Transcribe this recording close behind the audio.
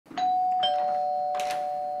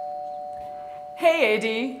Hey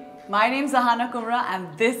AD, my name's Aahana Kumra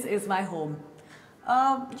and this is my home.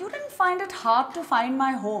 You didn't find it hard to find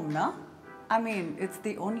my home, no? I mean, it's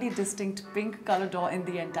the only distinct pink color door in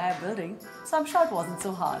the entire building, so I'm sure it wasn't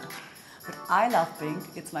so hard. But I love pink,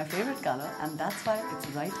 it's my favorite color, and that's why it's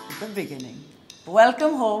right at the beginning.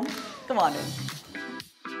 Welcome home, come on in.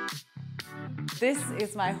 This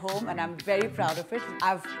is my home and I'm very proud of it.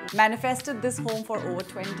 I've manifested this home for over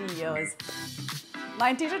 20 years. My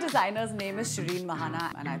interior designer's name is Shireen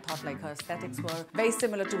Mahna and I thought like her aesthetics were very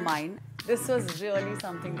similar to mine. This was really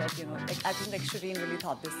something that, I think like Shireen really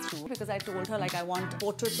thought this through because I told her like I want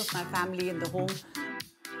portraits of my family in the home.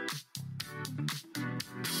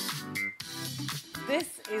 This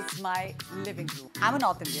is my living room. I'm a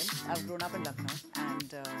North Indian. I've grown up in Lucknow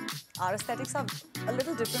and our aesthetics are a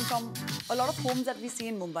little different from a lot of homes that we see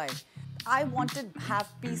in Mumbai. I wanted to have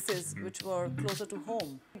pieces which were closer to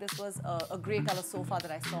home. This was a grey color sofa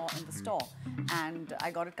that I saw in the store and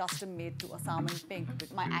I got it custom made to a salmon pink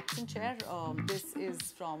with my accent chair. This is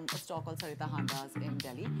from a store called Sarita Handa's in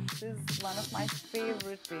Delhi. This is one of my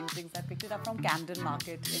favorite paintings. I picked it up from Camden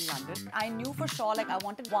Market in London. I knew for sure like I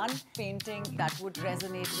wanted one painting that would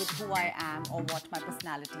resonate with who I am or what my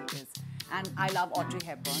personality is. And I love Audrey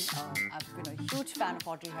Hepburn. I've been a huge fan of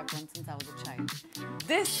Audrey Hepburn since I was a child.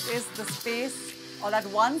 This is the space, or that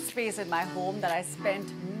one space in my home that I spent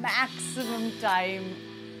maximum time.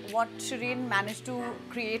 What Shireen managed to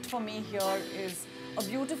create for me here is a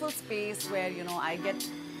beautiful space where, I get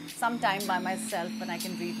some time by myself and I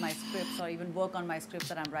can read my scripts or even work on my scripts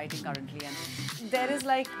that I'm writing currently. And there is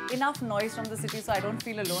like enough noise from the city so I don't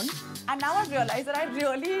feel alone. And now I've realized that I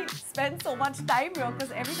really spend so much time here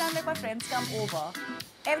because every time like my friends come over,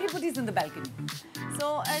 everybody's in the balcony.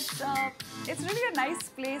 So it's really a nice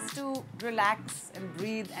place to relax and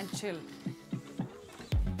breathe and chill.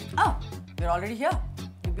 Oh, you're already here.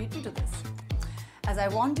 You beat me to this. As I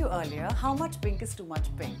warned you earlier, how much pink is too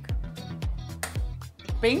much pink?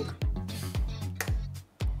 Pink,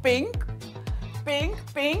 pink, pink,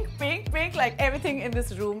 pink, pink, pink, like everything in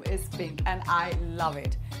this room is pink and I love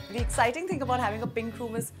it. The exciting thing about having a pink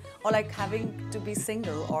room is, or like having to be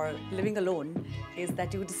single or living alone, is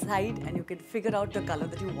that you decide and you can figure out the color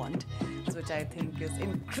that you want, which I think is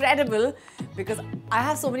incredible because I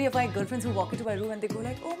have so many of my girlfriends who walk into my room and they go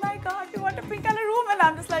like, oh my God, you want a pink color room? And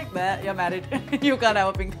I'm just like, well, you're married, you can't have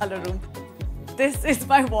a pink color room. This is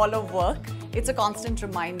my wall of work. It's a constant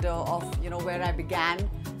reminder of, where I began.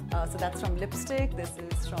 So that's from Lipstick, this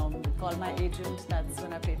is from Call My Agent, that's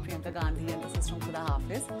when I played Priyanka Gandhi, and this is from Khuda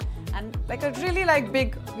Hafiz. And like a really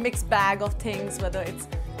big mixed bag of things, whether it's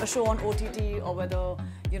a show on OTT or whether,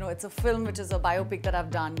 it's a film which is a biopic that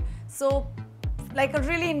I've done. So like a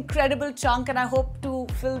really incredible chunk and I hope to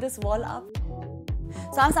fill this wall up.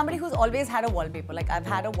 So I'm somebody who's always had a wallpaper. Like I've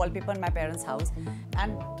had a wallpaper in my parents' house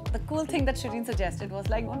and the cool thing that Shireen suggested was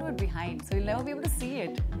like, don't do it behind, so you'll never be able to see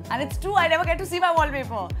it. And it's true, I never get to see my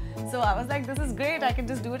wallpaper. So I was like, this is great, I can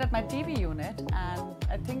just do it at my TV unit. And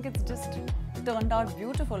I think it's just turned out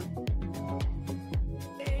beautiful.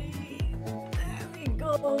 Hey, there we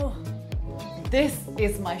go. This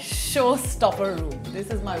is my showstopper room. This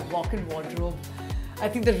is my walk-in wardrobe. I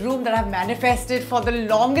think the room that I've manifested for the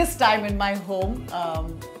longest time in my home.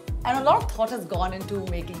 And a lot of thought has gone into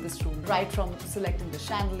making this room, right from selecting the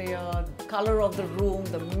chandelier, the color of the room,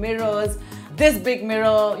 the mirrors, this big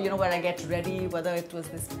mirror, where I get ready, whether it was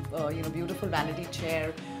this, beautiful vanity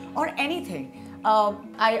chair or anything.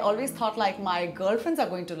 I always thought like my girlfriends are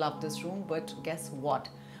going to love this room, but guess what?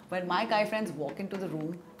 When my guy friends walk into the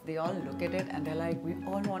room, they all look at it and they're like, we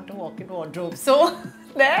all want to walk in wardrobe. So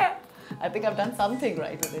there, I think I've done something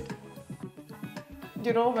right with it.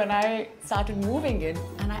 When I started moving in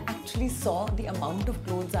and I actually saw the amount of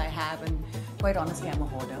clothes I have, and quite honestly, I'm a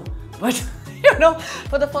hoarder. But,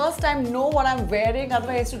 for the first time, know what I'm wearing.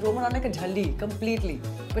 Otherwise, I used to roam around like a jhalli completely.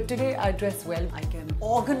 But today, I dress well. I can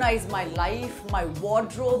organize my life, my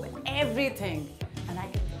wardrobe, everything. And I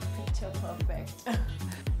can be picture perfect.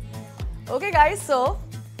 Okay, guys, so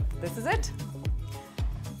this is it.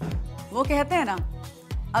 वो कहते हैं ना,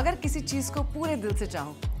 अगर किसी चीज को पूरे दिल से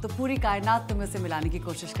चाहो तो पूरी कायनात तुम्हें से मिलाने की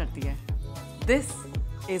कोशिश करती है. This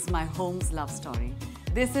is my home's love story.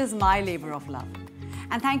 This is my labor of love.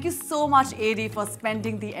 And thank you so much, AD, for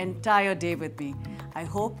spending the entire day with me. I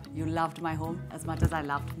hope you loved my home as much as I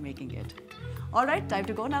loved making it. All right, time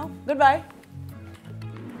to go now. Goodbye.